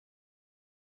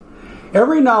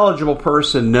Every knowledgeable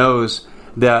person knows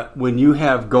that when you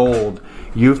have gold,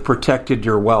 you've protected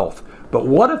your wealth. But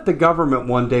what if the government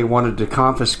one day wanted to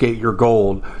confiscate your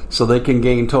gold so they can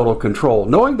gain total control,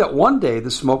 knowing that one day the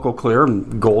smoke will clear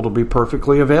and gold will be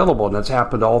perfectly available, and that's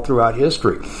happened all throughout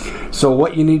history. So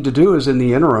what you need to do is, in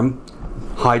the interim,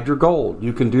 hide your gold.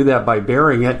 You can do that by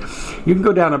burying it. You can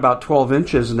go down about 12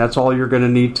 inches, and that's all you're going to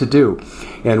need to do.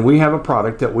 And we have a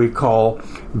product that we call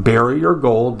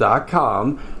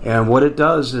buryyourgold.com, and what it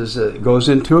does is it goes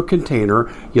into a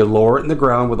container. You lower it in the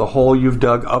ground with a hole you've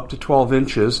dug up to 12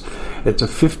 inches. It's a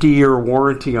 50-year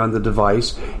warranty on the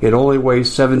device. It only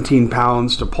weighs 17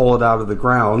 pounds to pull it out of the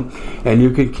ground, and you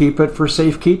can keep it for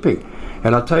safekeeping.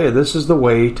 And I'll tell you, this is the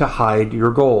way to hide your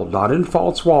gold, not in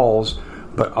false walls,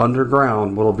 but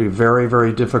underground. Will be very,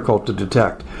 very difficult to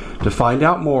detect. To find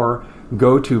out more,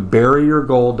 go to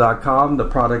buryyourgold.com. The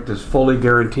product is fully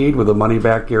guaranteed with a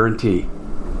money-back guarantee.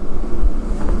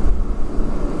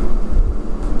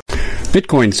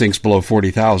 Bitcoin sinks below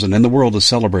 40,000, and the world is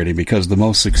celebrating because the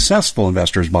most successful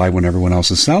investors buy when everyone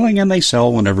else is selling, and they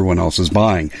sell when everyone else is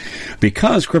buying.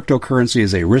 Because cryptocurrency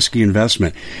is a risky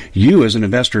investment, you as an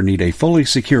investor need a fully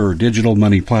secure digital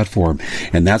money platform,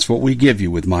 and that's what we give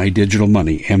you with My Digital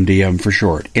Money, MDM for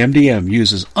short. MDM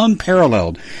uses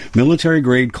unparalleled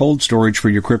military-grade cold storage for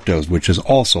your cryptos, which is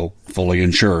also fully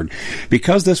insured.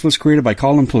 Because this was created by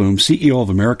Colin Plume, CEO of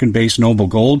American-based Noble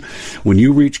Gold, when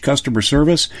you reach customer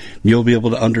service, you'll be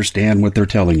able to understand what they're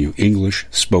telling you. English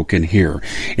spoken here.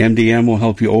 MDM will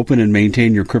help you open and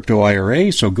maintain your crypto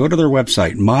IRA, so go to their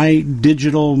website,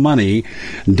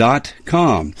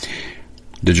 mydigitalmoney.com.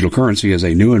 Digital currency is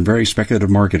a new and very speculative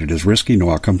market. It is risky.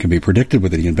 No outcome can be predicted.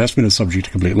 Whether the investment is subject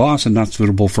to complete loss and not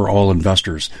suitable for all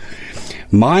investors.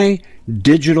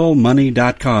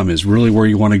 MyDigitalMoney.com is really where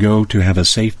you want to go to have a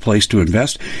safe place to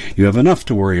invest. You have enough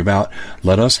to worry about.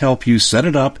 Let us help you set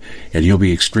it up, and you'll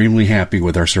be extremely happy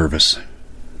with our service.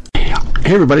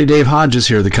 Hey everybody, Dave Hodges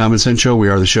here, The Common Sense Show. We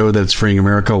are the show that's freeing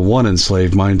America one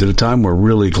enslaved mind at a time. We're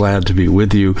really glad to be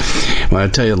with you. I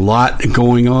tell you, a lot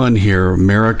going on here.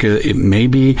 America, it may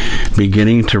be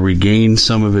beginning to regain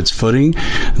some of its footing.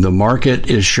 The market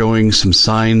is showing some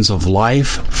signs of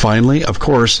life, finally. Of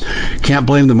course, can't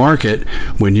blame the market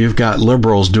when you've got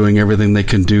liberals doing everything they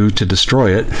can do to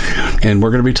destroy it. And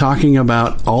we're going to be talking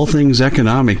about all things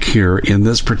economic here in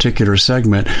this particular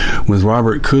segment with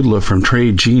Robert Kudla from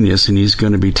Trade Genius, and he's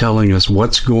going to be telling us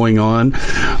what's going on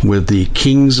with the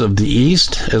kings of the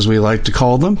East, as we like to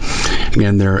call them,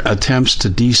 and their attempts to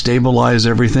destabilize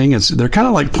everything. They're kind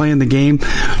of like playing the game,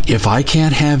 if I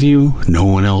can't have you, no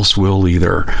one else will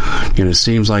either. And it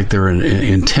seems like they're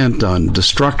intent on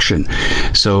destruction.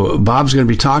 So Bob's going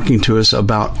to be talking to us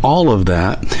about all of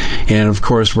that. And of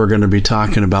course, we're going to be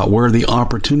talking about where the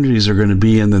opportunities are going to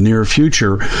be in the near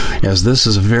future, as this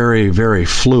is a very, very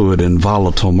fluid and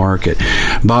volatile market.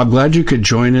 Bob, glad you could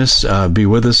join us, be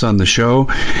with us on the show.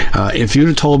 If you'd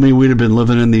have told me we'd have been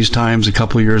living in these times a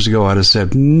couple of years ago, I'd have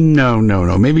said, no.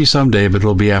 Maybe someday, but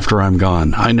it'll be after I'm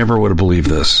gone. I never would have believed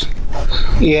this.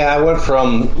 Yeah, I went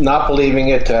from not believing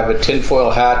it to have a tinfoil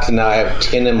hat to now I have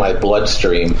tin in my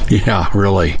bloodstream. Yeah,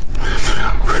 really.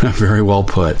 Very well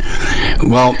put.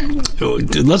 Well,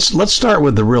 let's start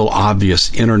with the real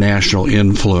obvious international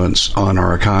influence on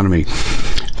our economy.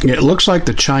 It looks like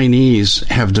the Chinese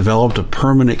have developed a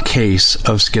permanent case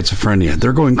of schizophrenia.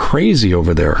 They're going crazy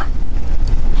over there.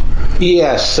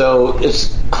 Yeah, so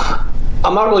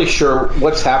I'm not really sure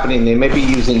what's happening. They may be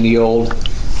using the old,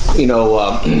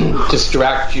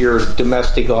 distract your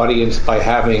domestic audience by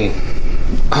having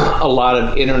a lot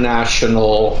of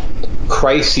international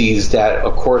crises that,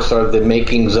 of course, are the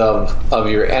makings of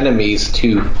your enemies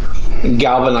to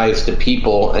galvanize the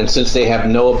people. And since they have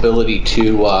no ability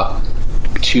to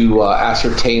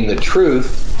ascertain the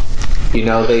truth,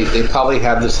 they probably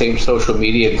have the same social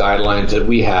media guidelines that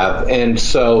we have, and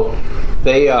so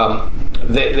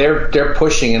they're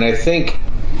pushing. And I think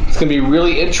it's going to be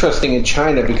really interesting in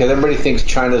China because everybody thinks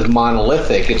China's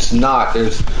monolithic. It's not.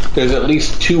 There's at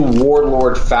least two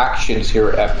warlord factions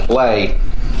here at play.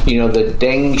 The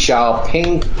Deng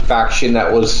Xiaoping faction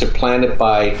that was supplanted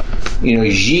by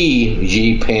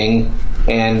Xi Jinping,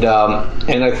 and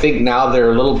I think now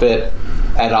they're a little bit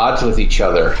at odds with each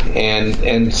other,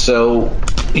 and so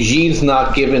Xi's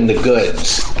not given the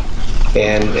goods,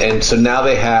 and so now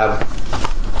they have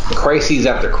crises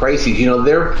after crises.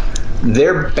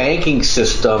 Their banking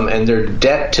system and their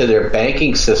debt to their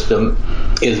banking system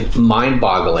is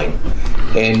mind-boggling,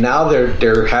 and now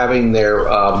they're having their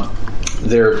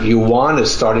yuan is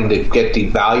starting to get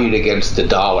devalued against the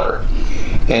dollar,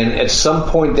 and at some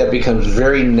point that becomes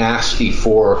very nasty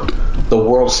for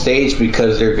world stage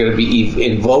because they're going to be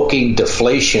invoking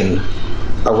deflation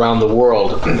around the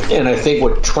world. And I think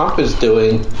what Trump is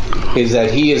doing is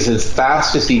that he is, as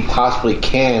fast as he possibly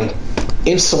can,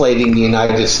 insulating the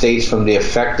United States from the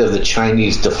effect of the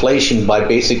Chinese deflation by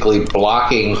basically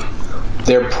blocking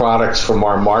their products from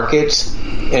our markets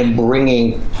and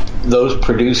bringing those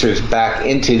producers back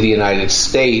into the United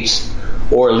States,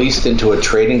 or at least into a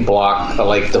trading bloc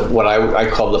like what I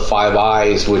call the Five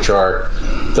Eyes, which are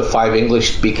the 5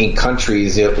 English-speaking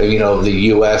countries, you know, the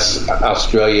U.S.,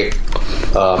 Australia,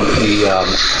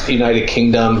 the United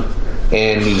Kingdom,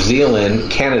 and New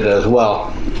Zealand, Canada as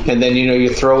well. And then, you know,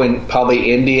 you throw in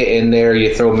probably India in there,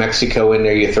 you throw Mexico in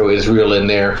there, you throw Israel in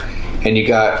there, and you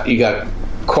got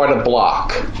quite a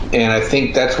block. And I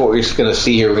think that's what we're going to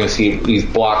see here. We're going to see these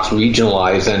blocks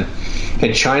regionalize, and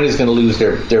China's going to lose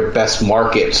their best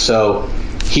market. So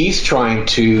he's trying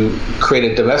to create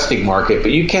a domestic market,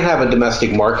 but you can't have a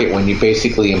domestic market when you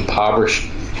basically impoverish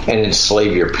and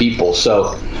enslave your people.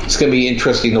 So it's going to be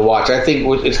interesting to watch. I think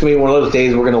it's going to be one of those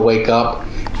days we're going to wake up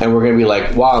and we're going to be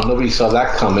like, wow, nobody saw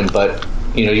that coming. But,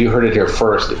 you know, you heard it here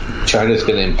first. China's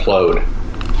going to implode.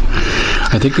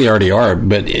 I think they already are,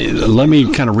 but let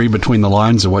me kind of read between the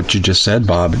lines of what you just said,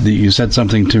 Bob. You said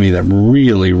something to me that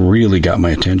really, really got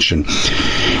my attention.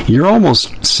 You're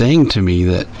almost saying to me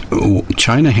that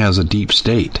China has a deep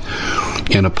state,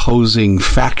 an opposing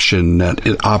faction that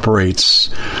it operates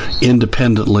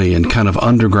independently and kind of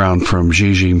underground from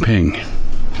Xi Jinping.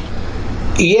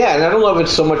 Yeah, and I don't know if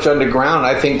it's so much underground.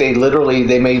 I think they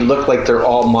may look like they're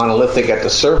all monolithic at the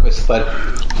surface, but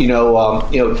Xi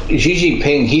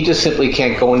Jinping, he just simply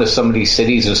can't go into some of these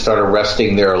cities and start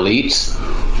arresting their elites,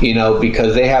 you know,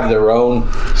 because they have their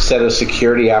own set of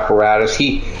security apparatus.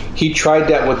 He tried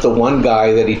that with the one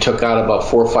guy that he took out about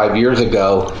 4 or 5 years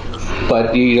ago,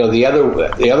 but you know the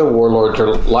other warlords are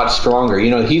a lot stronger.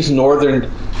 You know, he's northern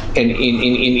and in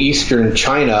eastern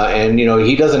China, and you know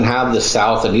he doesn't have the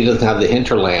south and he doesn't have the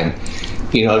hinterland.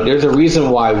 You know, there's a reason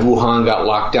why Wuhan got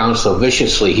locked down so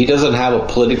viciously. He doesn't have a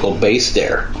political base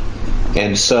there.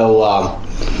 And so,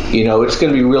 you know, it's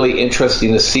going to be really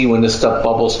interesting to see when this stuff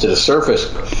bubbles to the surface.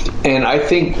 And I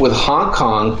think with Hong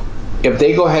Kong, if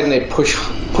they go ahead and they push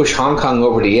Hong Kong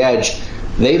over the edge,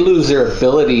 they lose their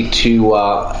ability to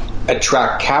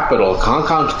attract capital. Hong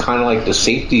Kong's kind of like the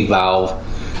safety valve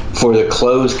for the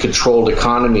closed, controlled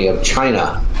economy of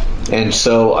China. And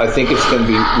so I think it's going to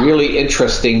be really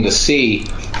interesting to see.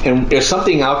 And there's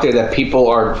something out there that people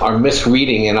are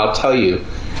misreading, and I'll tell you.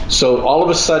 So all of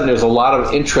a sudden there's a lot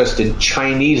of interest in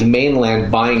Chinese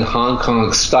mainland buying Hong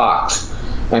Kong stocks.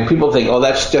 And people think, oh,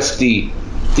 that's just the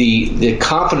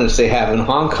confidence they have in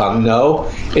Hong Kong.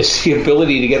 No, it's the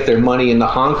ability to get their money into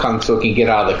Hong Kong so it can get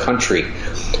out of the country.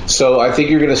 So I think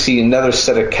you're going to see another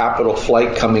set of capital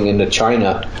flight coming into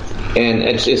China, and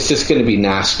it's just going to be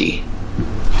nasty.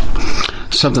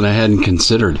 Something I hadn't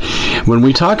considered. When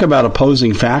we talk about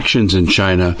opposing factions in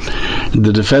China,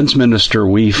 the defense minister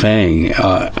Wei Fang,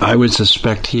 I would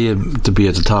suspect he to be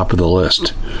at the top of the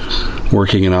list,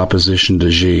 working in opposition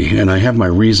to Xi. And I have my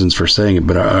reasons for saying it,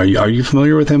 but are you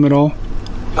familiar with him at all?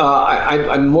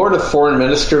 I'm more the foreign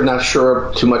minister, not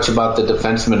sure too much about the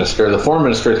defense minister. The foreign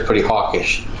minister is pretty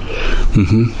hawkish.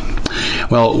 Mm-hmm.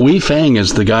 Well, Wei Fang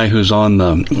is the guy who's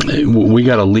on we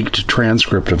got a leaked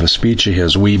transcript of a speech of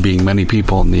his, we being many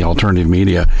people in the alternative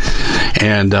media,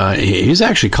 and he's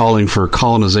actually calling for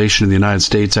colonization of the United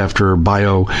States after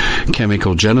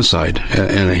biochemical genocide.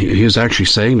 And he's actually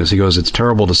saying this. He goes, it's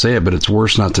terrible to say it, but it's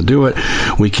worse not to do it.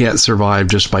 We can't survive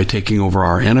just by taking over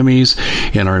our enemies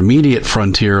in our immediate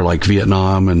frontier, like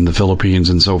Vietnam and the Philippines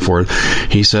and so forth.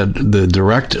 He said the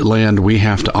direct land we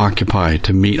have to occupy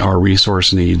to meet our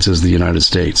resource needs is the United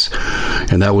States.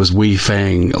 And that was Wei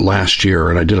Fang last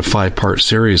year, and I did a 5-part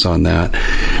series on that.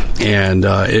 And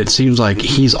it seems like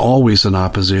he's always in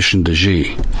opposition to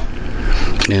Xi.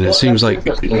 And it seems like,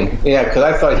 yeah, because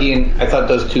I thought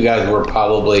those two guys were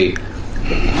probably,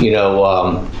 you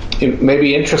know, it may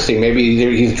be interesting.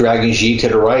 Maybe he's dragging Xi to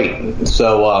the right.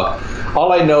 So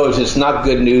all I know is it's not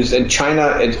good news. And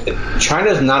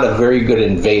China's not a very good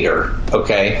invader.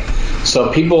 Okay,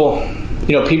 so people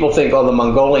think, oh, the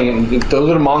Mongolian, those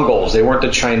are the Mongols. They weren't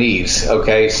the Chinese.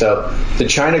 Okay, so the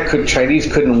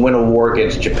Chinese couldn't win a war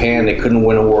against Japan. They couldn't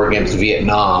win a war against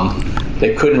Vietnam.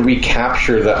 They couldn't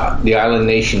recapture the island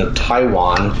nation of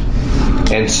Taiwan.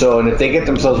 And if they get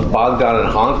themselves bogged down in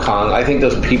Hong Kong, I think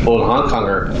those people in Hong Kong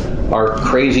are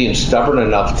crazy and stubborn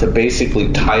enough to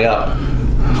basically tie up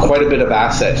quite a bit of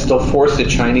assets. They'll force the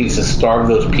Chinese to starve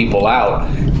those people out,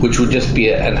 which would just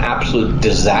be an absolute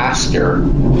disaster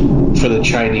for the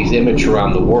Chinese image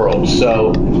around the world.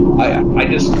 So I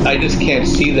just can't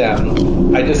see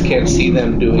them. I just can't see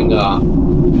them doing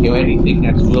anything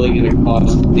that's really going to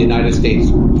cause the United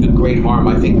States great harm.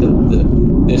 I think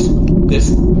this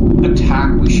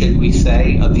attack, we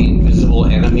say, of the invisible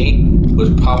enemy was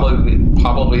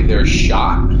probably their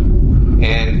shot,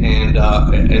 and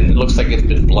it looks like it's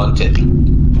been blunted.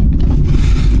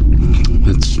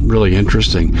 It's really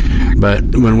interesting. But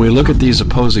when we look at these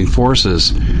opposing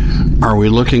forces, are we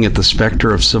looking at the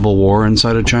specter of civil war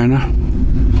inside of China?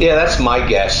 Yeah, that's my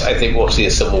guess. I think we'll see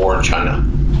a civil war in China.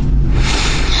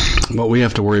 What we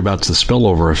have to worry about is the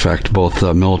spillover effect, both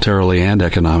militarily and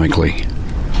economically.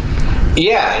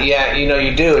 Yeah, you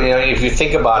do. If you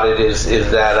think about it, is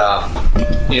that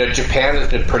Japan has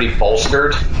been pretty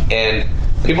bolstered, and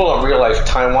people don't realize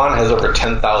Taiwan has over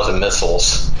 10,000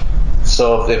 missiles.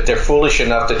 So if they're foolish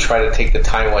enough to try to take the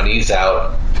Taiwanese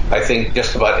out, I think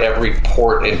just about every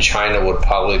port in China would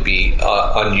probably be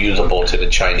unusable to the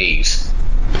Chinese.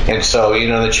 And so,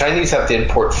 the Chinese have to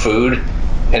import food,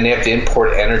 and they have to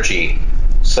import energy.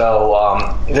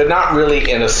 So they're not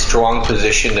really in a strong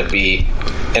position to be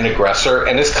an aggressor.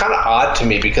 And it's kind of odd to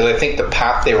me because I think the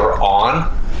path they were on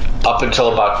up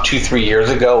until about 2-3 years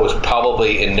ago was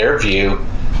probably, in their view,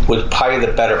 was probably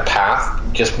the better path.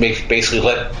 Just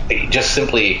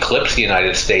simply eclipse the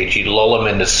United States. You lull them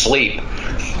into sleep.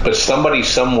 But somebody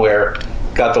somewhere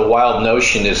got the wild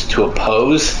notion is to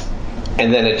oppose,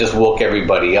 and then it just woke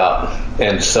everybody up.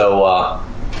 And so,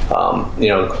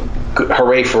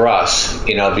 hooray for us,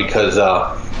 because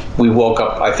we woke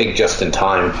up, I think, just in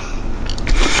time.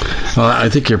 Well, I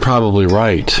think you're probably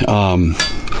right.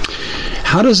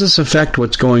 How does this affect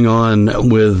what's going on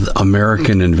with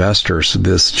American investors,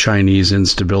 this Chinese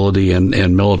instability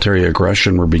and military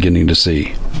aggression we're beginning to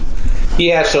see?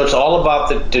 Yeah, so it's all about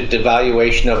the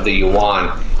devaluation of the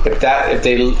yuan. If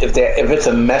it's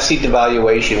a messy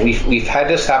devaluation, we've had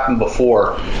this happen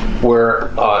before, where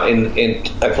in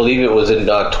I believe it was in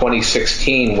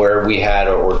 2016 where we had,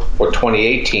 or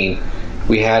 2018,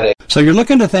 we had a. So you're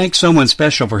looking to thank someone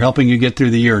special for helping you get through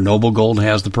the year. Noble Gold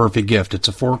has the perfect gift. It's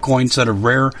a 4-coin set of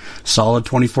rare, solid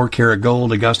 24-karat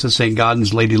gold Augusta St.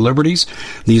 Gaudens Lady Liberties.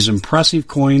 These impressive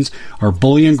coins are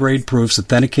bullion-grade proofs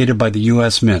authenticated by the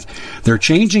U.S. Mint. They're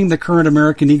changing the current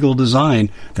American Eagle design.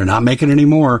 They're not making any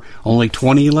more. Only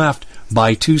 20 left.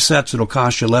 Buy 2 sets. It'll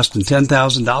cost you less than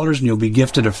 $10,000, and you'll be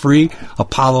gifted a free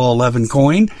Apollo 11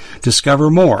 coin.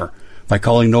 Discover more by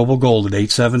calling Noble Gold at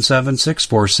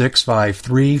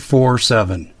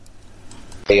 877-646-5347.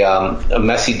 A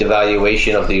messy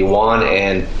devaluation of the yuan,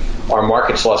 and our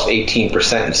markets lost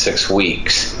 18% in 6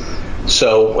 weeks.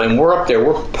 So when we're up there,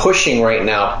 we're pushing right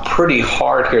now pretty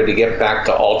hard here to get back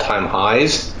to all-time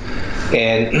highs.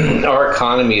 And our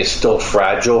economy is still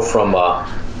fragile from a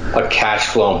cash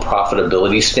flow and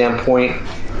profitability standpoint.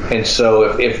 And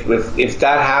so if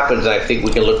that happens, I think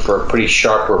we can look for a pretty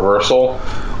sharp reversal.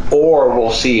 Or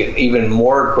we'll see even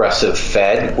more aggressive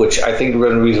Fed, which I think the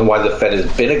reason why the Fed has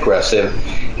been aggressive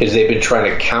is they've been trying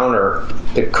to counter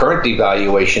the current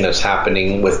devaluation that's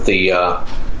happening with the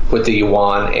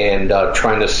yuan and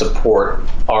trying to support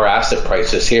our asset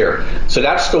prices here. So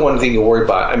that's the one thing to worry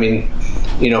about. I mean,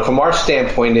 from our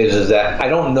standpoint is that I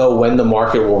don't know when the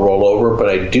market will roll over, but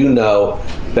I do know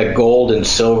that gold and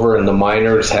silver and the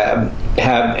miners have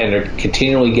and are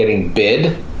continually getting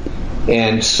bid.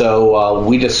 And so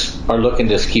we just are looking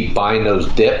to just keep buying those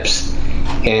dips.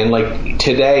 And like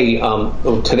today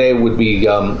would be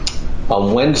on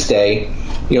Wednesday,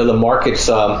 the markets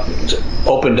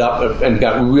opened up and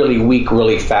got really weak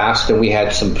really fast, and we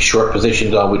had some short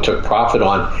positions on we took profit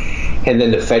on. And then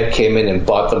the Fed came in and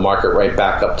bought the market right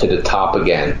back up to the top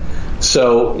again.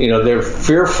 So, they're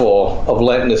fearful of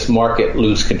letting this market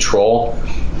lose control.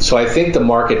 So I think the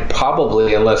market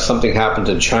probably, unless something happens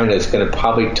in China, is going to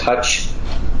probably touch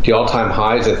the all-time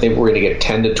highs. I think we're going to get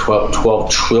 $10 to $12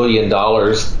 trillion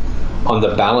on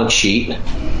the balance sheet.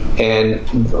 And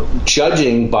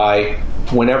judging by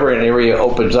whenever an area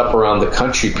opens up around the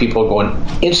country, people are going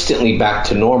instantly back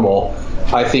to normal.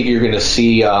 I think you're going to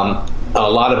see a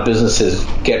lot of businesses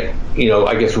get,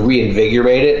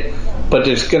 reinvigorated. But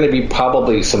there's going to be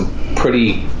probably some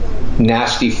pretty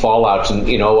nasty fallouts. And,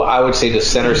 I would say the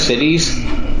center cities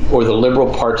or the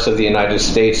liberal parts of the United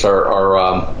States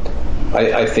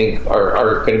I think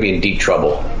are going to be in deep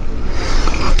trouble.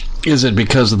 Is it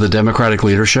because of the Democratic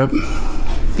leadership?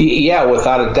 Yeah,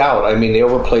 without a doubt. I mean, they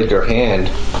overplayed their hand.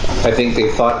 I think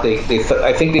they thought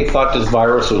I think they thought this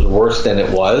virus was worse than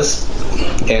it was,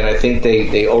 and I think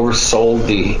they oversold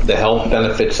the health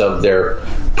benefits of their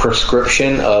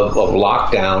prescription of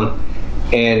lockdown.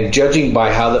 And judging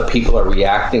by how the people are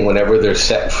reacting whenever they're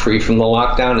set free from the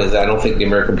lockdown, I don't think the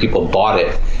American people bought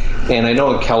it. And I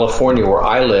know in California, where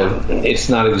I live, it's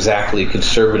not exactly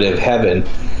conservative heaven,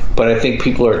 but I think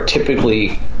people are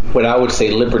typically what I would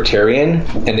say libertarian,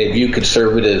 and they view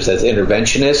conservatives as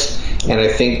interventionists. And I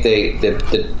think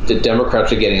the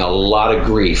Democrats are getting a lot of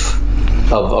grief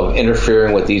of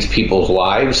interfering with these people's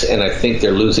lives, and I think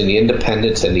they're losing the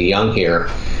independents and the young here.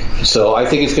 So I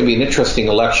think it's going to be an interesting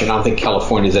election. I don't think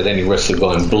California's at any risk of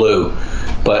going blue,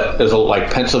 but there's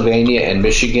like Pennsylvania and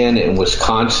Michigan and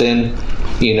Wisconsin,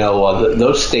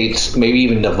 those states, maybe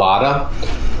even Nevada,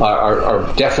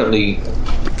 are definitely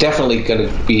going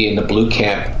to be in the blue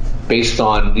camp based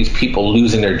on these people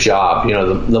losing their job.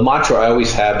 The mantra I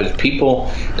always have is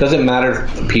doesn't matter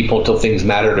to people until things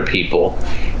matter to people.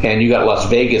 And you got Las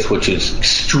Vegas, which is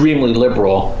extremely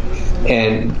liberal,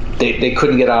 and they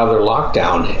couldn't get out of their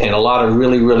lockdown. And a lot of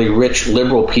really, really rich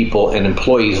liberal people and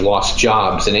employees lost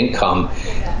jobs and income,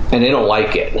 and they don't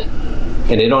like it.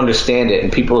 And they don't understand it.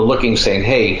 And people are looking, saying,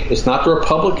 hey, it's not the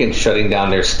Republicans shutting down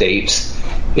their states,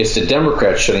 it's the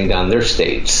Democrats shutting down their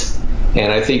states.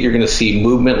 And I think you're going to see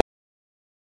movement.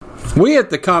 We at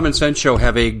the Common Sense Show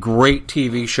have a great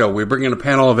TV show. We bring in a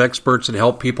panel of experts and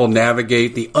help people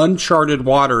navigate the uncharted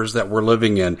waters that we're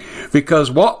living in.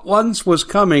 Because what once was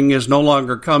coming is no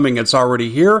longer coming. It's already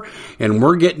here, and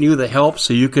we're getting you the help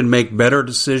so you can make better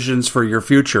decisions for your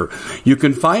future. You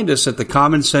can find us at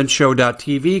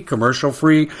thecommonsenseshow.tv,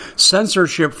 commercial-free,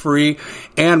 censorship-free,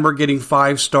 and we're getting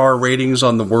 5-star ratings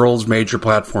on the world's major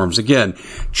platforms. Again,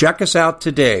 check us out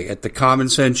today at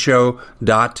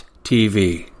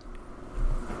thecommonsenseshow.tv.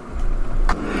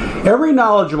 Every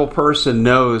knowledgeable person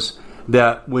knows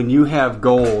that when you have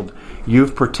gold,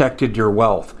 you've protected your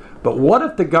wealth. But what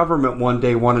if the government one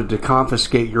day wanted to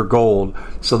confiscate your gold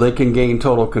so they can gain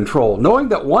total control, knowing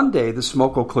that one day the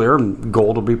smoke will clear and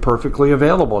gold will be perfectly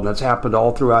available, and that's happened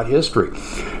all throughout history.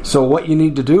 So what you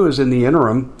need to do is, in the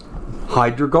interim,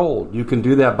 hide your gold. You can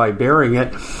do that by burying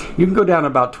it. You can go down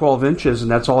about 12 inches, and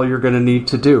that's all you're going to need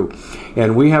to do.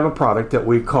 And we have a product that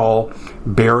we call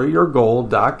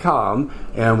buryyourgold.com,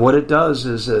 and what it does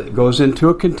is it goes into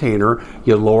a container.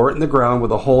 You lower it in the ground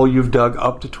with a hole you've dug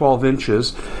up to 12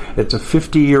 inches. It's a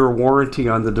 50-year warranty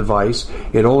on the device.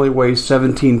 It only weighs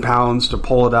 17 pounds to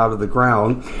pull it out of the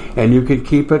ground, and you can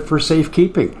keep it for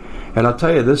safekeeping. And I'll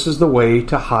tell you, this is the way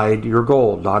to hide your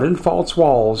gold, not in false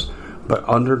walls, but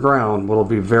underground. Will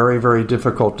be very, very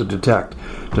difficult to detect.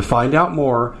 To find out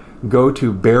more, go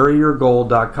to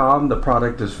buryyourgold.com. The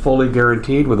product is fully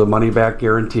guaranteed with a money-back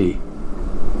guarantee.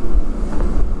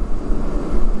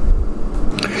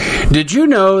 Did you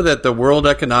know that the World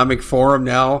Economic Forum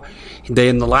now,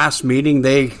 in the last meeting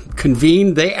they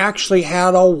convened, they actually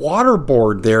had a water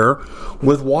board there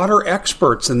with water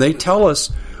experts, and they tell us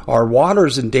our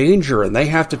water's in danger and they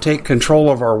have to take control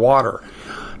of our water.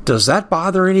 Does that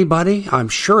bother anybody? I'm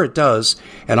sure it does.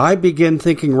 And I begin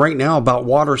thinking right now about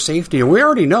water safety. And we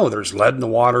already know there's lead in the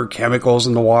water, chemicals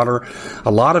in the water.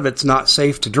 A lot of it's not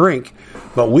safe to drink.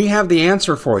 But we have the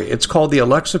answer for you. It's called the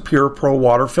Alexa Pure Pro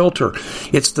Water Filter.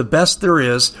 It's the best there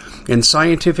is, and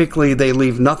scientifically they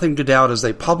leave nothing to doubt as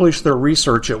they publish their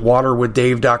research at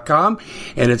waterwithdave.com,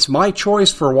 and it's my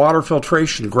choice for water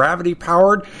filtration. Gravity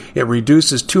powered, it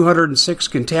reduces 206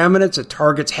 contaminants, it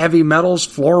targets heavy metals,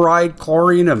 fluoride,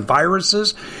 chlorine, and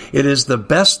viruses. It is the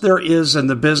best there is in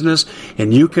the business,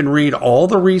 and you can read all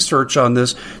the research on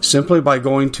this simply by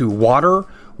going to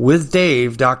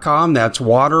waterwithdave.com. That's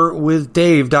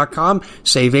waterwithdave.com.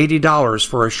 Save $80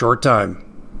 for a short time.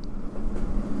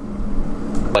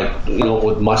 Like,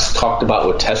 what Musk talked about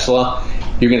with Tesla,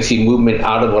 you're going to see movement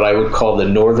out of what I would call the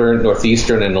northern,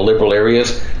 northeastern, and the liberal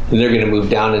areas, and they're going to move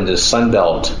down into the Sun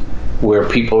Belt, where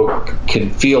people can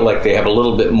feel like they have a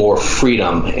little bit more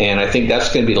freedom. And I think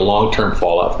that's going to be the long-term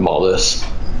fallout from all this.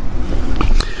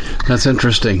 That's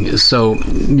interesting. So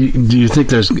do you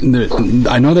think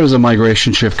I know there's a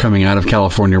migration shift coming out of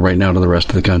California right now to the rest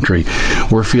of the country.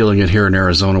 We're feeling it here in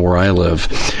Arizona where I live,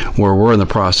 where we're in the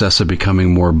process of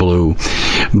becoming more blue.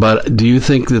 But do you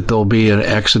think that there'll be an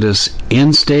exodus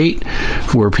in-state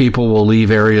where people will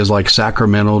leave areas like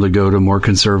Sacramento to go to more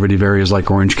conservative areas like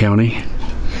Orange County?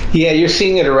 Yeah, you're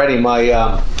seeing it already.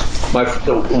 The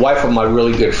wife of my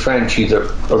really good friend, she's a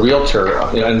realtor,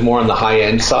 and more on the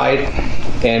high-end side.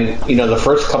 And, the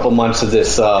first couple months of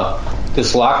this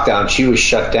this lockdown, she was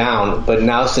shut down. But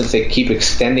now, since they keep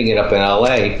extending it up in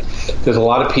L.A., there's a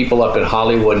lot of people up in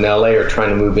Hollywood and L.A. are trying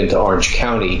to move into Orange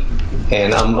County.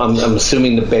 And I'm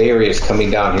assuming the Bay Area is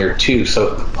coming down here, too.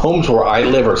 So homes where I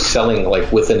live are selling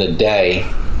like within a day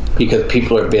because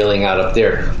people are bailing out up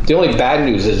there. The only bad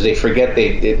news is they forget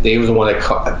they were the one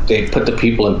that they put the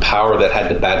people in power that had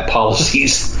the bad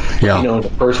policies, in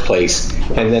the first place.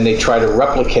 And then they try to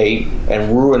replicate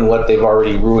and ruin what they've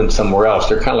already ruined somewhere else.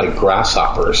 They're kind of like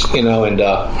grasshoppers, and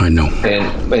I know.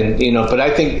 And but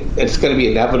I think it's going to be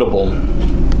inevitable.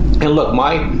 And look,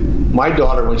 my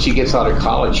daughter, when she gets out of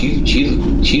college,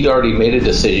 she's already made a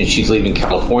decision. She's leaving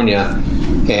California,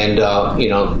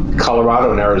 and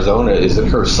Colorado and Arizona is in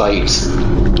her sights.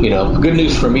 Good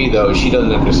news for me though, she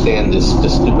doesn't understand this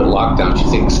stupid lockdown. She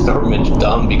thinks government's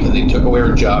dumb because they took away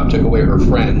her job, took away her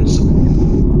friends,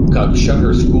 shut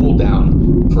her school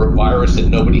down for a virus that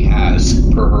nobody has,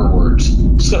 per her words.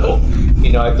 So,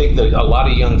 I think that a lot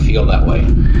of young feel that way.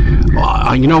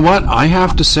 You know what? I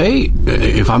have to say,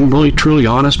 if I'm really truly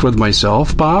honest with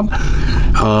myself, Bob,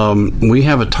 we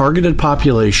have a targeted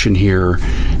population here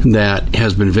that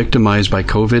has been victimized by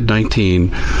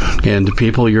COVID-19, and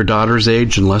people your daughter's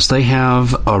age, unless they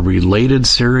have a related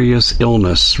serious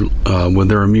illness with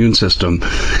their immune system,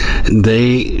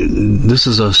 this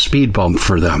is a speed bump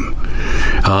for them.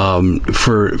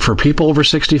 For people over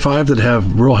 65 that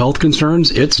have real health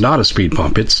concerns, it's not a speed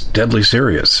bump. It's deadly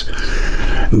serious.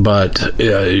 But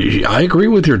I agree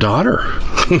with your daughter.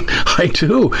 I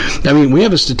do. I mean, we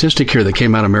have a statistic here that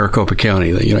came out of Maricopa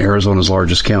County, Arizona's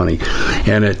largest county,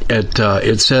 and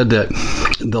it said that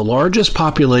the largest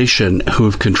population who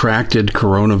have contracted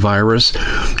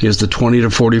coronavirus is the 20 to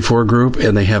 44 group,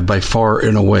 and they have by far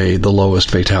and away the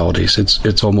lowest fatalities.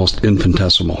 It's almost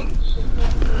infinitesimal.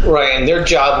 Right, and their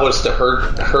job was to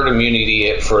herd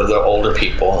immunity for the older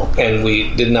people, and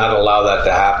we did not allow that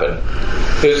to happen.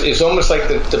 It's almost like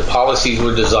the policies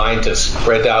were designed to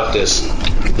spread out this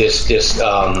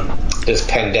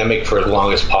pandemic for as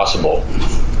long as possible.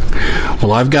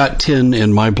 Well, I've got tin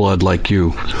in my blood like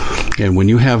you, and when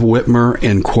you have Whitmer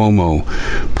and Cuomo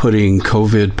putting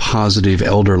COVID positive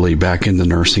elderly back in the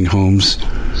nursing homes,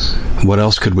 what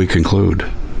else could we conclude?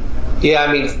 Yeah,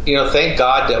 I mean, thank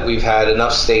God that we've had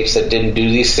enough states that didn't do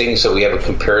these things, so we have a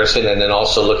comparison. And then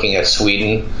also looking at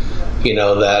Sweden,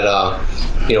 that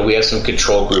we have some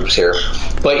control groups here.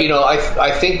 But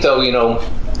I think though,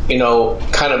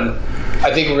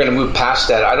 I think we're going to move past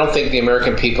that. I don't think the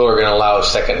American people are going to allow a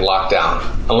second lockdown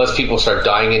unless people start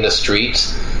dying in the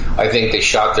streets. I think they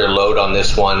shot their load on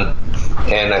this one,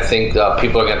 and I think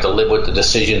people are going to have to live with the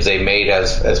decisions they made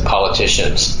as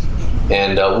politicians.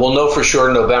 And we'll know for sure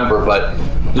in November, but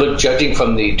look, judging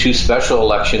from the two special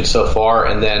elections so far,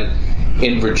 and then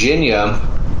in Virginia,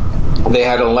 they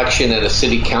had an election at a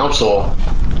city council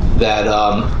that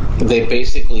they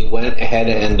basically went ahead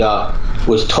and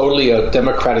was totally a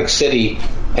Democratic city,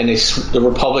 and the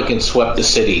Republicans swept the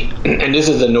city. And this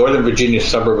is the Northern Virginia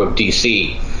suburb of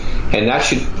D.C., and that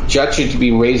should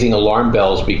be raising alarm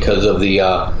bells because of the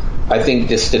I think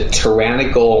the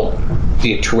tyrannical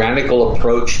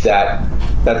approach that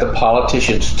the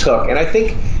politicians took. And I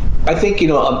think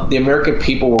the American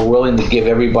people were willing to give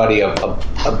everybody a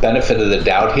benefit of the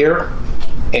doubt here,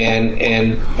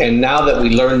 and now that we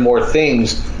learn more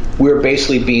things, we're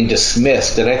basically being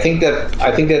dismissed. And I think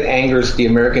that angers the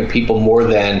American people more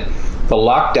than the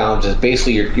lockdowns. Is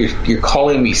basically you're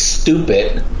calling me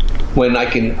stupid when I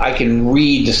can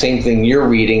read the same thing you're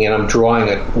reading, and I'm drawing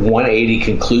a 180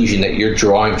 conclusion that you're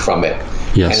drawing from it.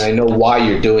 Yes. And I know why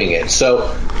you're doing it. So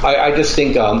I just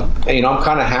think I'm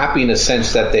kind of happy in the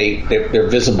sense that they're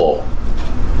visible.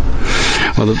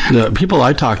 Well, the people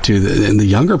I talk to, and the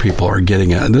younger people are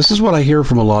getting it. And this is what I hear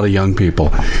from a lot of young people.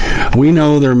 We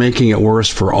know they're making it worse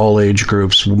for all age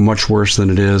groups, much worse than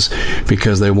it is,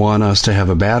 because they want us to have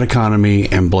a bad economy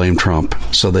and blame Trump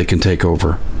so they can take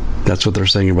over. That's what they're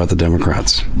saying about the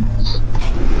Democrats.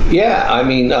 Yeah, I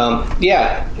mean, and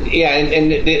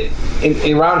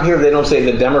around here they don't say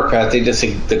the Democrats; they just say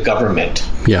the government.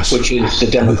 Yes, which is the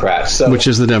Democrats. So, which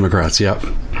is the Democrats. Yep.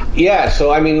 Yeah.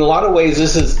 So I mean, in a lot of ways,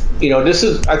 this is.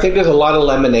 I think there's a lot of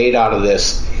lemonade out of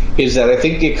this. Is that I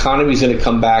think the economy is going to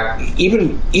come back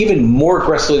even more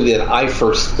aggressively than I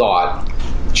first thought,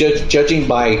 judging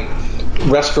by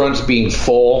restaurants being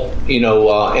full,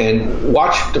 and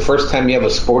watch the first time you have a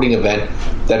sporting event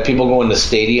that people go into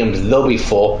stadiums, they'll be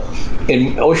full.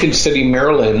 In Ocean City,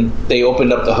 Maryland, they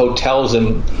opened up the hotels,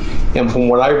 and from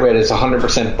what I read, it's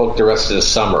 100% booked the rest of the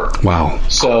summer. Wow.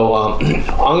 So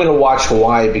I'm going to watch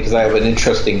Hawaii because I have an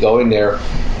interest in going there.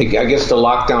 I guess the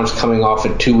lockdown's coming off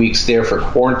in 2 weeks there for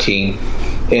quarantine.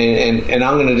 and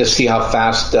I'm going to just see how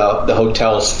fast the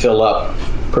hotels fill up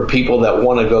for people that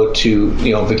want to go to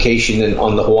vacation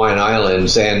on the Hawaiian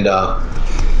Islands, and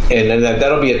then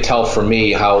that'll be a tell for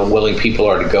me how willing people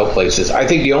are to go places. I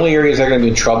think the only areas that are going to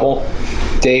be in trouble,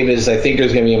 Dave, is I think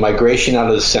there's going to be a migration out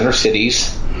of the center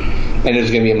cities, and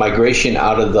there's going to be a migration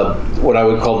out of the what I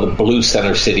would call the blue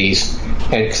center cities,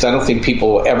 and because I don't think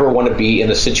people will ever want to be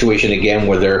in a situation again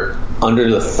where they're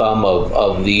under the thumb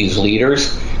of these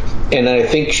leaders. And I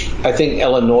think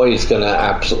Illinois is going to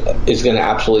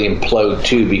absolutely implode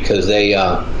too, because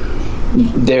they're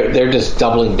just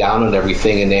doubling down on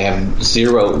everything, and they have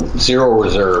zero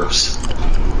reserves.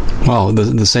 Well,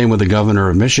 the same with the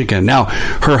governor of Michigan. Now,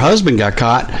 her husband got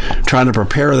caught trying to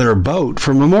prepare their boat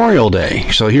for Memorial Day.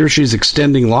 So here she's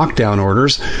extending lockdown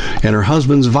orders, and her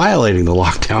husband's violating the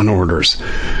lockdown orders.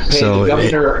 Hey, so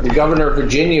the governor of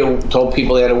Virginia told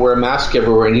people they had to wear a mask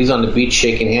everywhere, and he's on the beach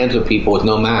shaking hands with people with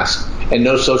no mask and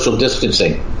no social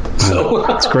distancing. So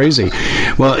it's crazy.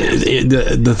 Well,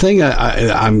 the thing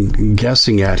I'm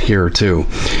guessing at here too,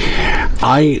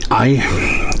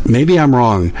 maybe I'm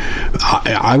wrong.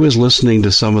 I was listening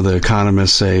to some of the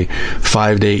economists say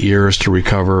 5 to 8 years to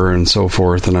recover and so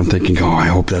forth, and I'm thinking, I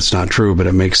hope that's not true, but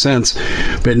it makes sense.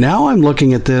 But now I'm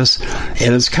looking at this,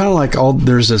 and it's kind of like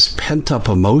there's this pent-up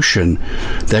emotion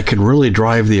that could really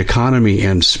drive the economy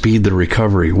and speed the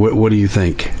recovery. What do you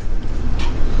think?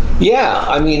 Yeah,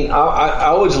 I mean,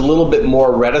 I was a little bit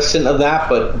more reticent of that,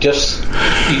 but you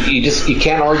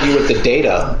can't argue with the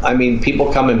data. I mean,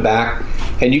 people coming back,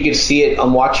 and you can see it.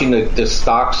 I'm watching the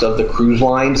stocks of the cruise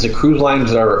lines. The cruise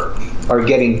lines are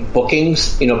getting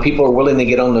bookings. People are willing to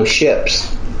get on those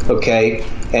ships. Okay,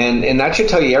 and that should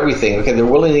tell you everything. Okay, they're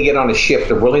willing to get on a ship.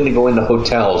 They're willing to go into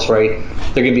hotels. Right?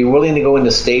 They're going to be willing to go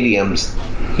into stadiums.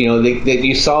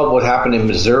 You saw what happened in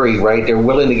Missouri, right? They're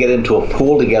willing to get into a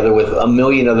pool together with 1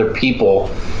 million other people.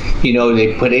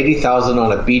 They put 80,000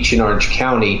 on a beach in Orange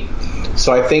County.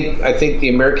 So I think the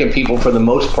American people, for the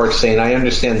most part, saying, I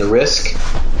understand the risk.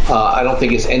 I don't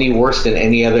think it's any worse than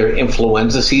any other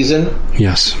influenza season.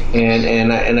 Yes.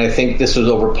 And I think this was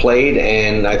overplayed,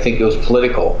 and I think it was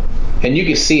political. And you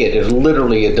can see it. There's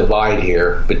literally a divide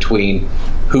here between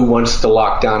who wants to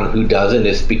lock down and who doesn't.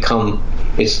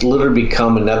 It's literally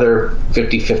become another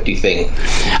 50-50 thing.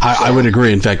 I would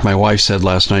agree. In fact, my wife said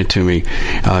last night to me,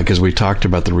 because we talked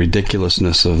about the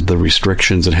ridiculousness of the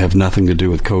restrictions that have nothing to do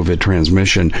with COVID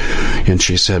transmission, and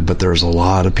she said, but there's a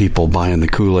lot of people buying the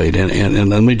Kool-Aid. And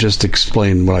let me just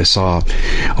explain what I saw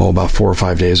about 4 or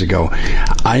 5 days ago.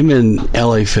 I'm in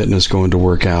LA Fitness going to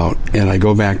work out, and I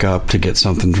go back up to get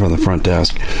something from the front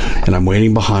desk, and I'm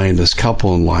waiting behind this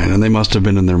couple in line, and they must have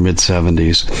been in their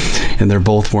mid-70s, and they're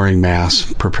both wearing masks,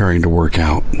 preparing to work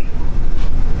out.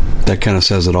 That kind of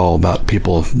says it all about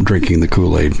people drinking the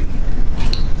Kool-Aid.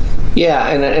 Yeah,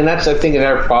 and that's I think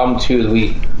another problem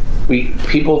too.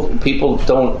 People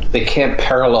can't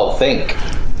parallel think.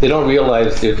 They don't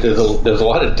realize there's a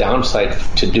lot of downside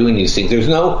to doing these things.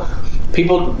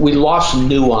 We lost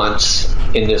nuance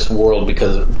in this world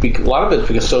because a lot of it's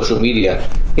because social media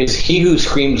is he who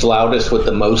screams loudest with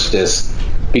the mostest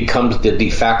becomes the de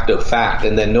facto fact,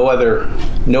 and then no other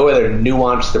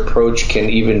nuanced approach can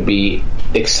even be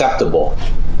acceptable.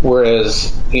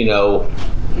 Whereas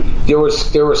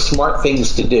there were smart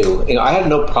things to do. I had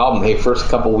no problem. Hey, first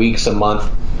couple weeks, a month,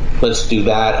 let's do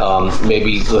that.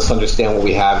 Maybe let's understand what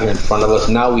we have here in front of us.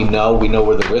 Now we know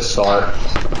where the risks are.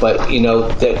 But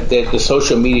that the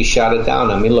social media shot it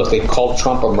down. I mean, look, they called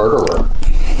Trump a murderer.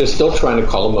 They're still trying to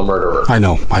call him a murderer. I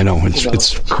know.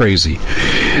 It's crazy.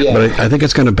 Yeah. But I think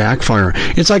it's going to backfire.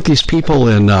 It's like these people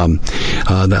in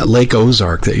that Lake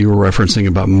Ozark that you were referencing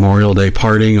about Memorial Day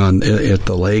partying at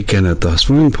the lake and at the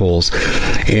swimming pools.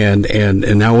 And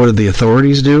now what did the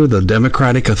authorities do? The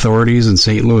Democratic authorities in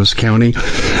St. Louis County,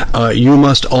 you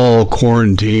must all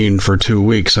quarantine for 2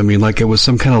 weeks. I mean, like it was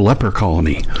some kind of leper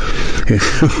colony.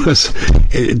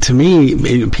 To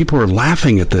me, people are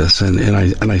laughing at this, and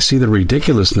I see the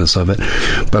ridiculousness of it,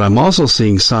 but I'm also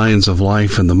seeing signs of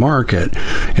life in the market,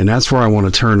 and that's where I want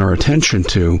to turn our attention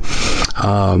to.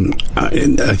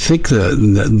 I think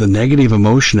the negative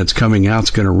emotion that's coming out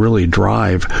is going to really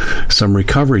drive some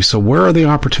recovery. So where are the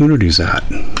opportunities at?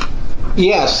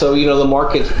 Yeah, so the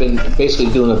market's been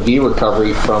basically doing a V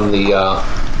recovery from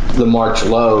the March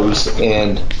lows,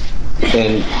 and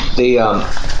they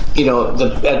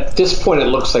at this point it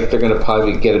looks like they're going to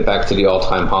probably get it back to the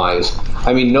all-time highs.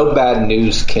 I mean, no bad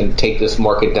news can take this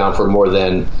market down for more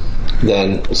than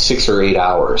 6 or 8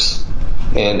 hours,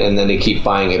 and then they keep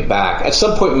buying it back. At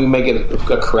some point we may get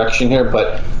a correction here,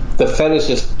 but the Fed has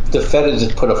just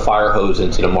put a fire hose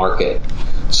into the market.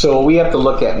 So what we have to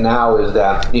look at now is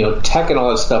that, tech and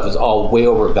all that stuff is all way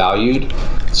overvalued.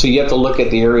 So you have to look at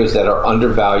the areas that are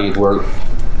undervalued where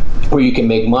you can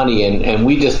make money. And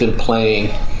we just been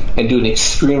playing and doing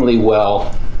extremely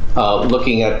well,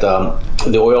 looking at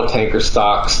the oil tanker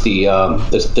stocks,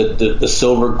 the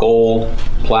silver, gold,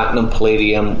 platinum,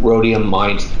 palladium, rhodium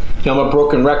mines. I'm a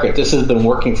broken record. This has been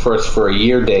working for us for a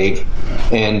year, Dave,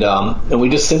 and we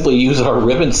just simply use our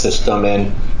ribbon system.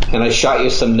 And I shot you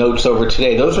some notes over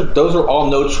today. Those are all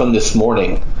notes from this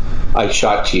morning. I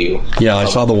shot to you. Yeah, I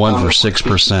saw the one for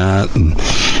 6%. And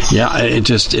yeah,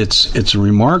 it's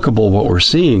remarkable what we're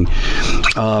seeing.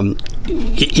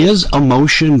 Is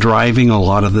emotion driving a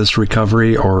lot of this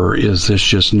recovery, or is this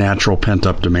just natural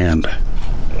pent-up demand?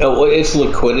 It's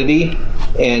liquidity,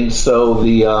 and so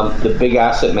the big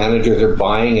asset managers are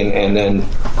buying, and then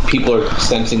people are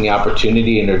sensing the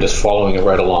opportunity, and they're just following it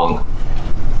right along.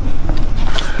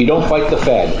 You don't fight the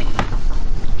Fed.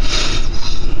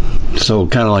 So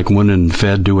kind of like when the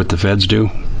Fed do what the Feds do?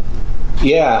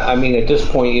 Yeah, I mean, at this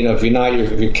point, if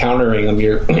you're countering them,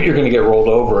 you're going to get rolled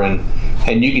over, and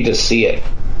you can just see it.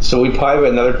 So we probably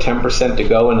have another 10% to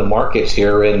go in the markets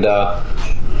here, and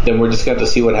then we're just going to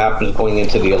see what happens going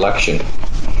into the election.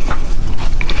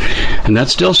 And that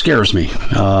still scares me.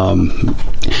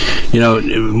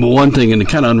 One thing, and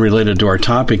kind of unrelated to our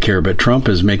topic here, but Trump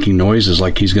is making noises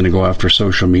like he's going to go after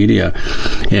social media.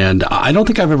 And I don't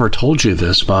think I've ever told you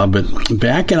this, Bob, but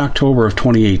back in October of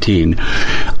 2018,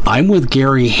 I'm with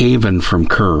Gary Haven from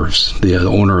Curves, the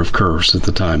owner of Curves at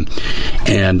the time.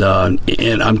 And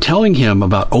I'm telling him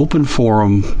about Open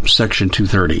Forum Section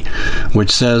 230,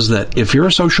 which says that if you're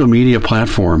a social media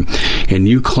platform and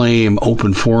you claim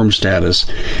open forum status,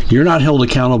 you're not held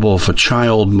accountable if a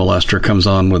child molester comes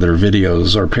on with their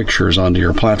videos or pictures onto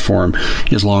your platform,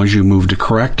 as long as you move to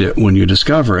correct it when you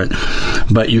discover it.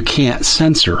 But you can't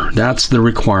censor. That's the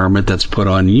requirement that's put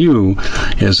on you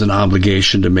as an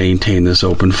obligation to maintain this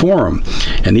open forum.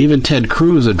 And even Ted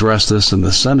Cruz addressed this in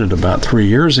the Senate about 3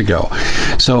 years ago.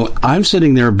 So I'm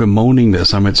sitting there bemoaning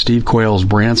this. I'm at Steve Quayle's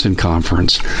Branson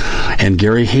conference, and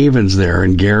Gary Haven's there,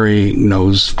 and Gary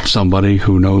knows somebody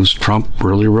who knows Trump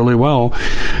really, really well.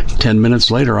 10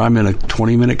 minutes later, I'm in a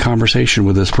 20-minute conversation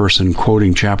with this person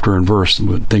quoting chapter and verse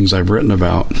with things I've written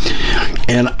about.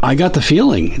 And I got the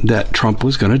feeling that Trump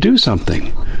was going to do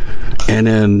something. And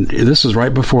then this is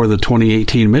right before the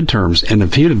 2018 midterms. And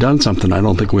if he'd have done something, I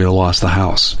don't think we'd have lost the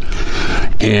House.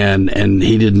 And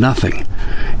he did nothing.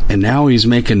 And now he's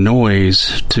making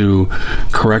noise to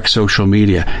correct social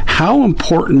media. How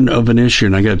important of an issue,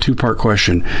 and I got a two-part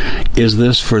question, is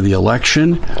this for the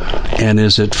election, and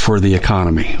is it for the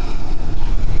economy?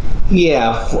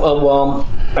 Yeah, well,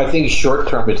 I think short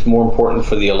term it's more important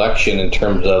for the election in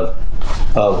terms of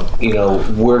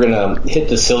we're going to hit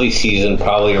the silly season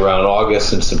probably around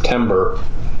August and September.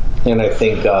 And I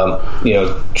think,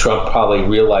 Trump probably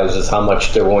realizes how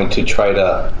much they're going to try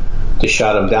to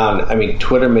shut him down. I mean,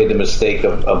 Twitter made the mistake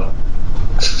of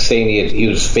saying he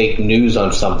was fake news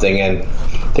on something, and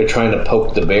they're trying to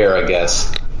poke the bear, I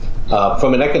guess.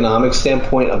 From an economic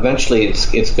standpoint, eventually it's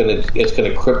going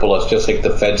to cripple us, just like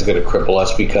the Fed's going to cripple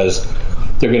us, because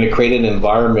they're going to create an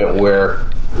environment where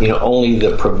only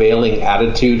the prevailing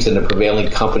attitudes and the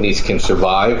prevailing companies can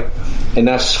survive, and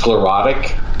that's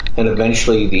sclerotic. And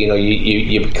eventually,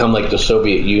 you become like the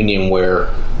Soviet Union, where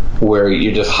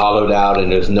you're just hollowed out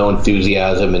and there's no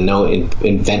enthusiasm and no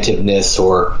inventiveness,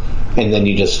 and then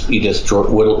you just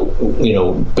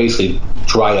basically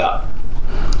dry up.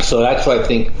 So that's why I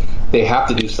think they have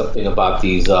to do something about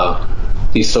these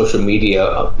social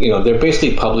media. They're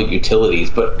basically public utilities,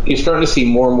 but you're starting to see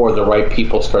more and more of the right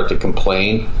people start to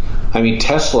complain. I mean,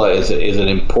 Tesla is an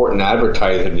important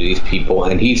advertiser to these people,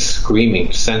 and he's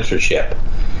screaming censorship.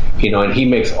 And he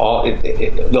makes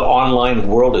the online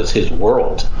world is his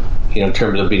world, in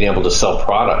terms of being able to sell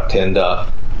product. And I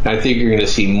think you're going to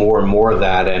see more and more of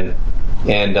that. And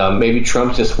maybe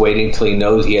Trump's just waiting till he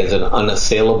knows he has an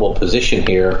unassailable position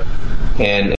here.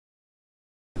 And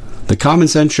the Common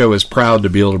Sense Show is proud to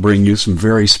be able to bring you some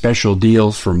very special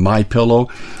deals from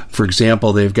MyPillow. For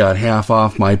example, they've got half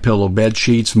off MyPillow bed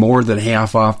sheets, more than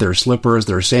half off their slippers,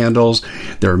 their sandals,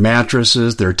 their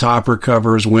mattresses, their topper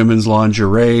covers, women's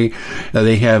lingerie.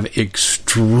 They have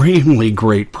extremely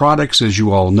great products, as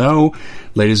you all know.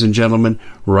 Ladies and gentlemen,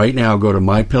 right now go to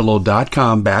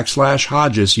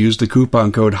mypillow.com/Hodges. Use the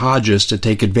coupon code Hodges to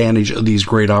take advantage of these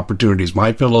great opportunities.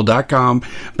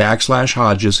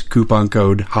 mypillow.com/Hodges, coupon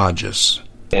code Hodges.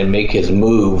 And make his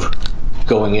move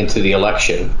going into the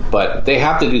election. But they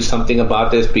have to do something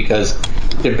about this, because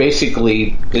they're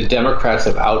basically, the Democrats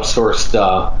have outsourced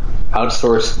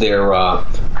outsource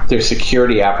their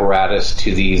security apparatus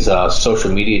to these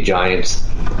social media giants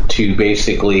to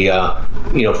basically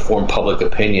form public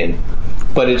opinion.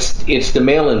 But it's the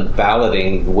mail-in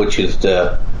balloting which is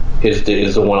the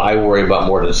one I worry about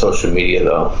more than social media,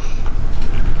 though.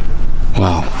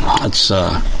 Wow, that's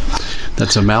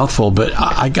a mouthful, but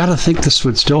I got to think this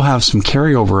would still have some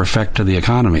carryover effect to the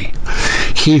economy.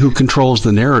 He who controls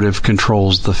the narrative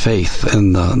controls the faith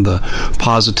and the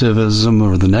positivism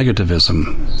or the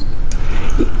negativism.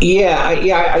 Yeah,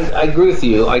 I agree with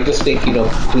you. I just think,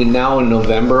 between now and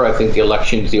November, I think the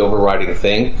election is the overriding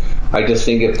thing. I just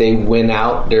think if they win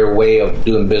out their way of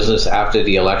doing business after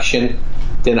the election,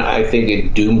 then I think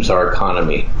it dooms our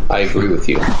economy. I agree with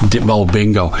you. Well,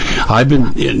 bingo.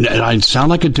 I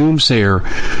sound like a doomsayer,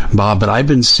 Bob, but I've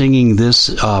been singing this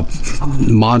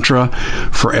mantra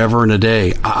forever and a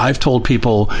day. I've told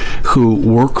people who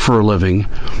work for a living,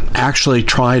 actually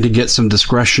try to get some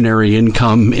discretionary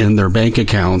income in their bank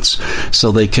accounts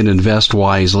so they can invest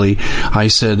wisely. I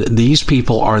said, these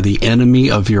people are the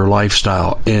enemy of your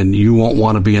lifestyle, and you won't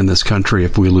want to be in this country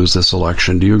if we lose this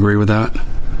election. Do you agree with that?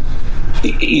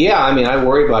 Yeah, I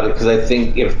worry about it because I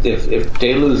think if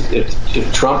they lose,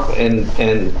 if Trump and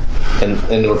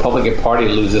the Republican Party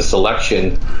lose this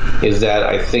election, is that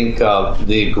I think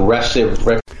the aggressive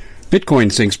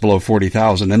Bitcoin sinks below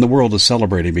 40,000, and the world is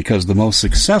celebrating because the most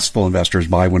successful investors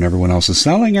buy when everyone else is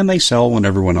selling, and they sell when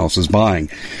everyone else is buying.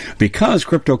 Because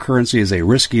cryptocurrency is a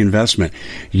risky investment,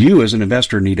 you as an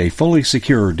investor need a fully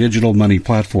secure digital money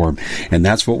platform, and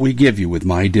that's what we give you with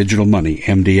My Digital Money,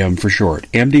 MDM for short.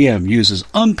 MDM uses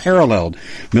unparalleled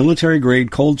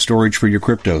military-grade cold storage for your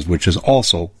cryptos, which is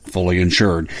also fully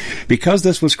insured. Because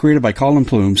this was created by Colin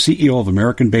Plume, CEO of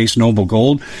American-based Noble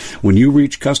Gold, when you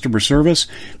reach customer service,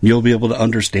 you'll be able to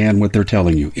understand what they're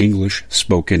telling you. English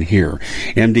spoken here.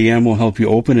 MDM will help you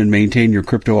open and maintain your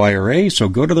crypto IRA, so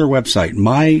go to their website,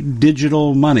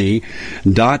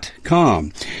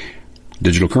 mydigitalmoney.com.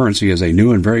 Digital currency is a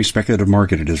new and very speculative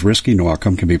market. It is risky. No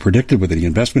outcome can be predicted. With any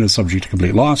investment is subject to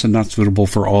complete loss and not suitable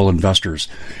for all investors.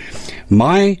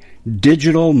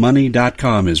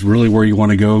 MyDigitalMoney.com is really where you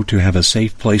want to go to have a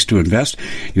safe place to invest.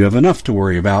 You have enough to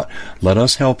worry about. Let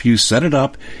us help you set it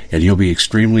up, and you'll be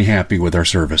extremely happy with our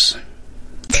service.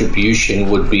 Distribution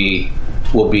will be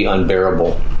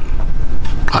unbearable.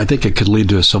 I think it could lead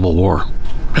to a civil war.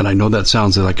 And I know that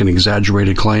sounds like an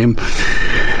exaggerated claim,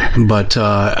 but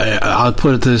I'll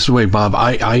put it this way, Bob.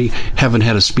 I haven't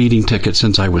had a speeding ticket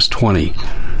since I was 20.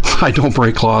 I don't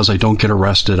break laws. I don't get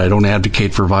arrested. I don't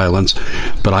advocate for violence,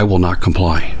 but I will not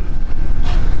comply.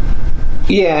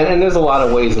 Yeah, and there's a lot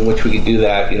of ways in which we can do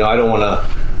that. I don't want to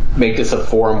make this a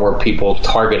forum where people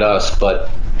target us, but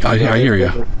I hear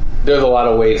you. There's a lot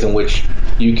of ways in which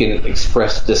you can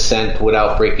express dissent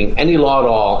without breaking any law at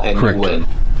all, and Correct. You win.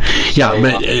 Yeah,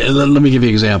 but let me give you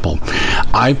an example.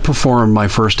 I performed my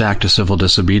first act of civil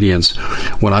disobedience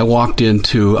when I walked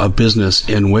into a business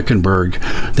in Wickenburg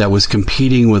that was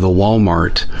competing with a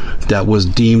Walmart that was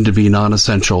deemed to be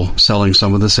non-essential, selling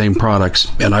some of the same products.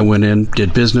 And I went in,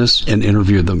 did business, and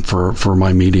interviewed them for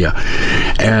my media.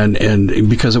 And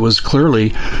because it was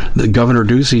clearly that Governor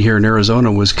Ducey here in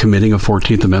Arizona was committing a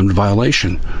 14th Amendment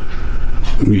violation.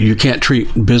 You can't treat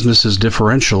businesses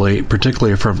differentially,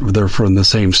 particularly if they're from the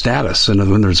same status and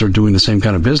when they're doing the same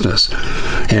kind of business.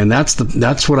 And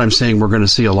that's what I'm saying we're going to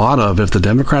see a lot of. If the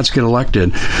Democrats get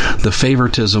elected, the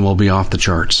favoritism will be off the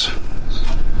charts.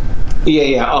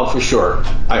 Yeah. Oh, for sure.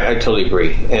 I totally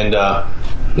agree. And,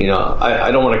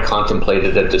 I don't want to contemplate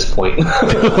it at this point.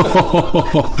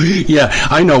 Yeah,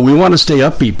 I know. We want to stay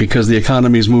upbeat because the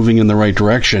economy is moving in the right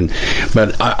direction.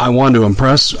 But I want to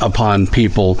impress upon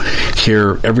people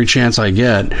here every chance I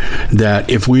get that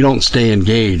if we don't stay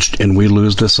engaged and we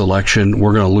lose this election,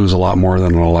 we're going to lose a lot more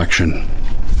than an election.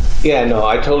 Yeah, no,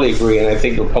 I totally agree. And I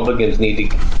think Republicans need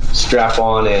to strap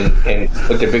on and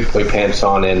put their big boy pants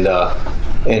on and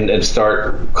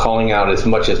start calling out as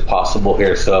much as possible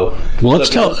here. So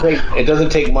it doesn't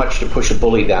take much to push a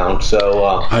bully down. So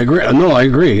I agree. No, I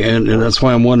agree, and that's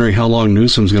why I'm wondering how long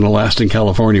Newsom's going to last in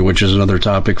California, which is another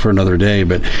topic for another day.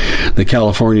 But the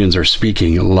Californians are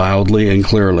speaking loudly and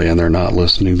clearly, and they're not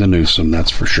listening to Newsom.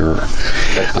 That's for sure.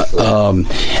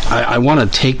 I want to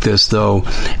take this though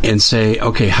and say,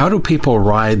 okay, how do people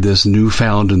ride this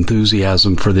newfound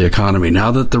enthusiasm for the economy now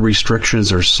that the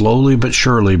restrictions are slowly but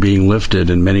surely being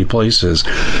lifted in many places,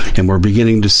 and we're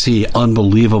beginning to see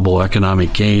unbelievable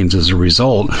economic gains as a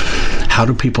result? How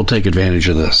do people take advantage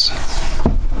of this?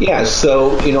 Yeah,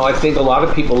 so I think a lot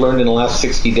of people learned in the last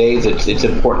 60 days it's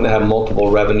important to have multiple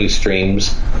revenue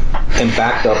streams and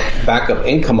backup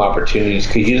income opportunities,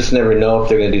 because you just never know if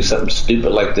they're going to do something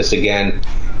stupid like this again.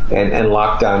 and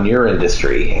lock down your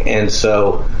industry. And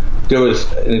so there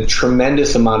was a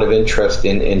tremendous amount of interest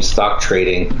in stock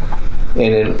trading.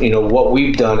 And what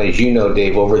we've done, as you know,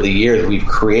 Dave, over the years, we've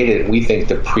created, we think,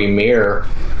 the premier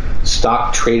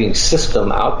stock trading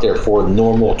system out there for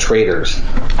normal traders.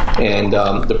 And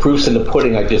the proof's in the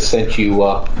pudding. I just sent you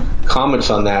comments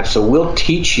on that. So we'll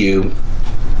teach you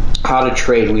how to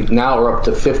trade. We now are up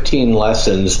to 15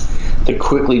 lessons to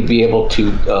quickly be able to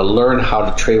learn how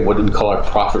to trade what we call our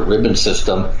profit ribbon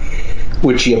system,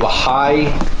 which you have a high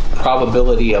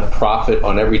probability of profit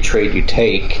on every trade you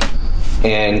take,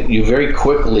 and you very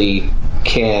quickly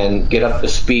can get up to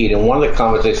speed. And one of the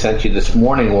comments I sent you this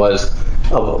morning was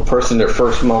of a person their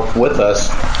first month with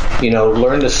us,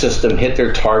 learned the system, hit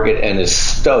their target, and is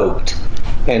stoked.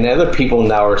 And other people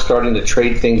now are starting to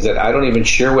trade things that I don't even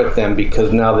share with them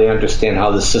because now they understand how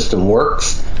the system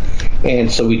works.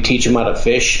 And so we teach them how to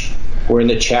fish. We're in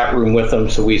the chat room with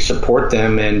them, so we support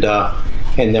them, and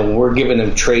then we're giving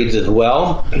them trades as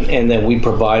well. And then we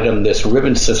provide them this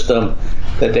ribbon system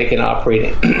that they can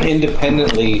operate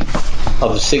independently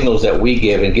of the signals that we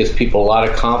give, and gives people a lot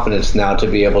of confidence now to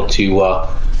be able to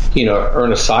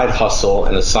earn a side hustle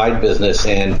and a side business.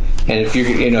 And if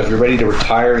you're ready to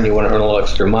retire and you want to earn a little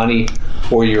extra money,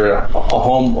 or you're a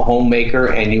homemaker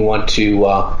and you want to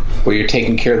where you're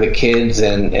taking care of the kids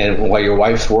and while your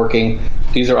wife's working,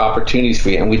 these are opportunities for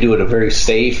you. And we do it in a very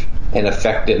safe and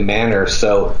effective manner.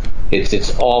 So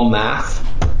it's all math,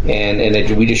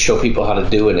 and we just show people how to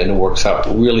do it, and it works out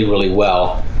really, really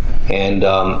well. And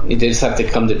you just have to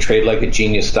come to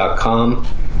tradelikeagenius.com.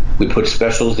 We put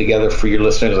specials together for your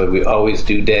listeners like we always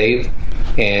do, Dave.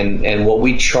 And what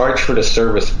we charge for the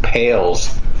service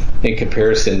pales in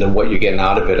comparison to what you're getting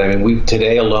out of it. I mean,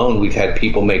 today alone, we've had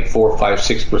people make 4%,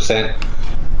 5%, 6%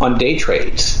 on day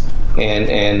trades.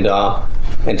 And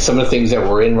some of the things that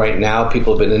we're in right now,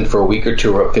 people have been in for a week or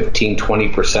two, are up 15%,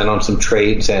 20% on some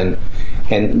trades. And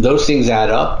those things add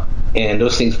up, and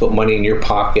those things put money in your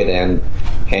pocket and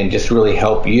just really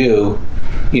help you,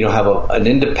 have an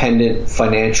independent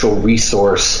financial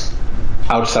resource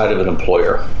outside of an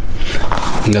employer.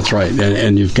 That's right,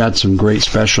 and you've got some great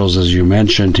specials, as you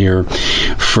mentioned here,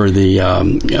 for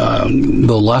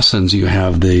the lessons. You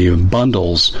have the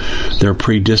bundles; they're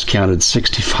pre-discounted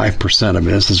 65%. I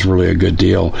mean, this is really a good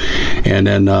deal. And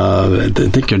then I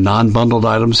think your non-bundled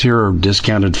items here are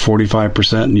discounted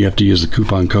 45%, and you have to use the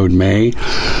coupon code May.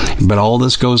 But all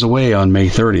this goes away on May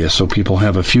 30th, so people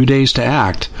have a few days to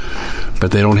act,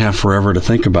 but they don't have forever to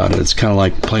think about it. It's kind of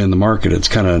like playing the market. It's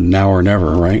kind of now or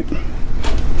never, right?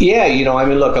 Yeah,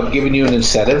 look, I'm giving you an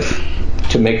incentive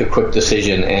to make a quick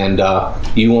decision, and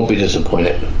you won't be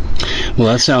disappointed. Well,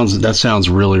 that sounds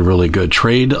really, really good.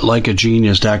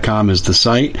 TradeLikeAGenius.com is the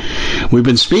site. We've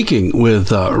been speaking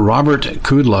with Robert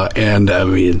Kudla, and I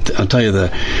mean, I'll tell you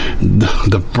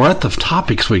the breadth of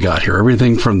topics we got here.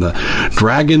 Everything from the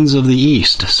dragons of the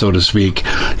East, so to speak,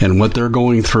 and what they're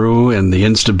going through, and the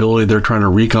instability they're trying to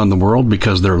wreak on the world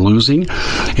because they're losing,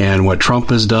 and what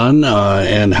Trump has done,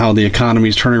 and how the economy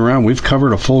is turning around. We've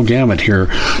covered a full gamut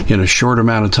here in a short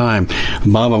amount of time.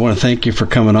 Bob, I want to thank you for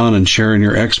coming on and sharing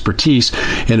your expertise.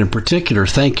 And in particular,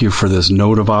 thank you for this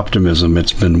note of optimism.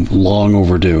 It's been long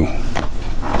overdue.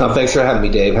 Thanks for having me,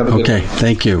 Dave. Have a good one.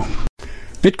 Thank you.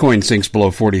 Bitcoin sinks below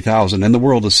 40,000, and the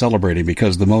world is celebrating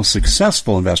because the most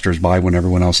successful investors buy when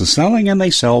everyone else is selling, and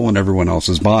they sell when everyone else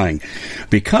is buying.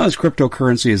 Because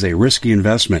cryptocurrency is a risky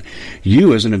investment,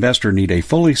 you as an investor need a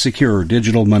fully secure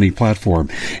digital money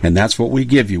platform, and that's what we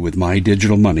give you with My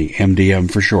Digital Money, MDM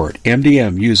for short.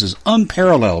 MDM uses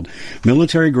unparalleled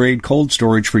military-grade cold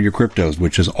storage for your cryptos,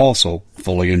 which is also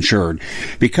fully insured.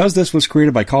 Because this was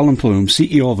created by Colin Plume,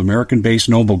 CEO of American-based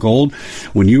Noble Gold,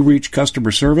 when you reach customer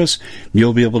service,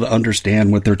 you'll be able to understand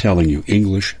what they're telling you.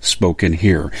 English spoken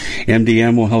here.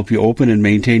 MDM will help you open and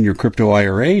maintain your crypto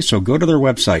IRA, so go to their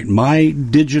website,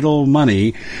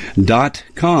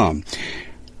 mydigitalmoney.com.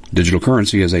 Digital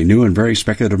currency is a new and very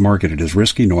speculative market. It is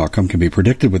risky. No outcome can be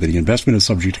predicted. Whether the investment is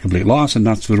subject to complete loss and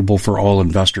not suitable for all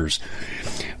investors.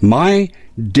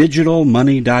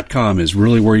 MyDigitalMoney.com is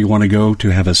really where you want to go to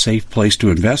have a safe place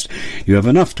to invest. You have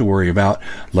enough to worry about.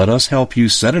 Let us help you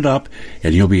set it up,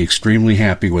 and you'll be extremely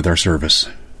happy with our service.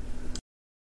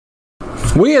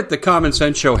 We at the Common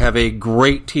Sense Show have a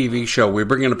great TV show. We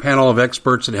bring in a panel of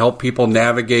experts and help people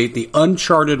navigate the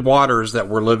uncharted waters that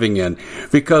we're living in.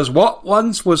 Because what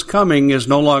once was coming is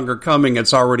no longer coming.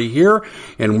 It's already here,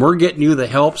 and we're getting you the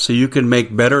help so you can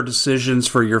make better decisions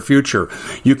for your future.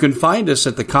 You can find us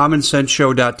at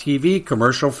thecommonsenseshow.tv,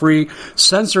 commercial-free,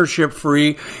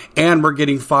 censorship-free, and we're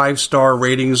getting 5-star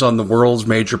ratings on the world's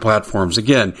major platforms.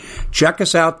 Again, check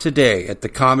us out today at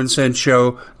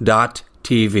thecommonsenseshow.tv.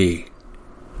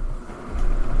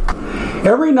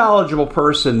 Every knowledgeable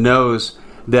person knows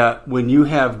that when you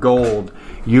have gold,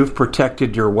 you've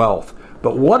protected your wealth.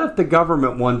 But what if the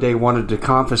government one day wanted to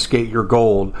confiscate your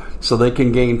gold so they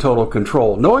can gain total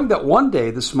control, knowing that one day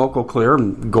the smoke will clear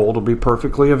and gold will be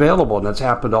perfectly available, and that's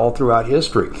happened all throughout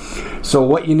history. So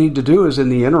what you need to do is, in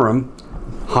the interim,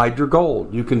 hide your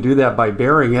gold. You can do that by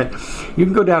burying it. You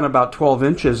can go down about 12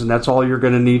 inches, and that's all you're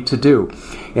going to need to do.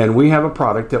 And we have a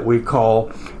product that we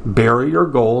call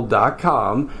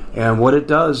buryyourgold.com, and what it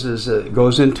does is it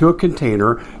goes into a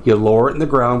container. You lower it in the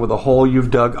ground with a hole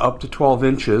you've dug up to 12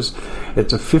 inches.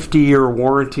 It's a 50-year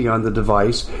warranty on the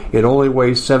device. It only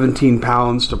weighs 17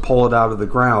 pounds to pull it out of the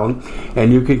ground,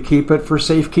 and you can keep it for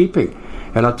safekeeping.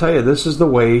 And I'll tell you, this is the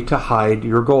way to hide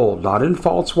your gold. Not in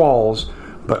false walls,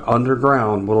 but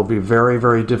underground, will be very,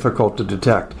 very difficult to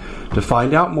detect. To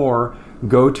find out more,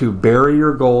 go to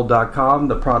buryyourgold.com.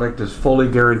 The product is fully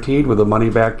guaranteed with a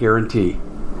money-back guarantee.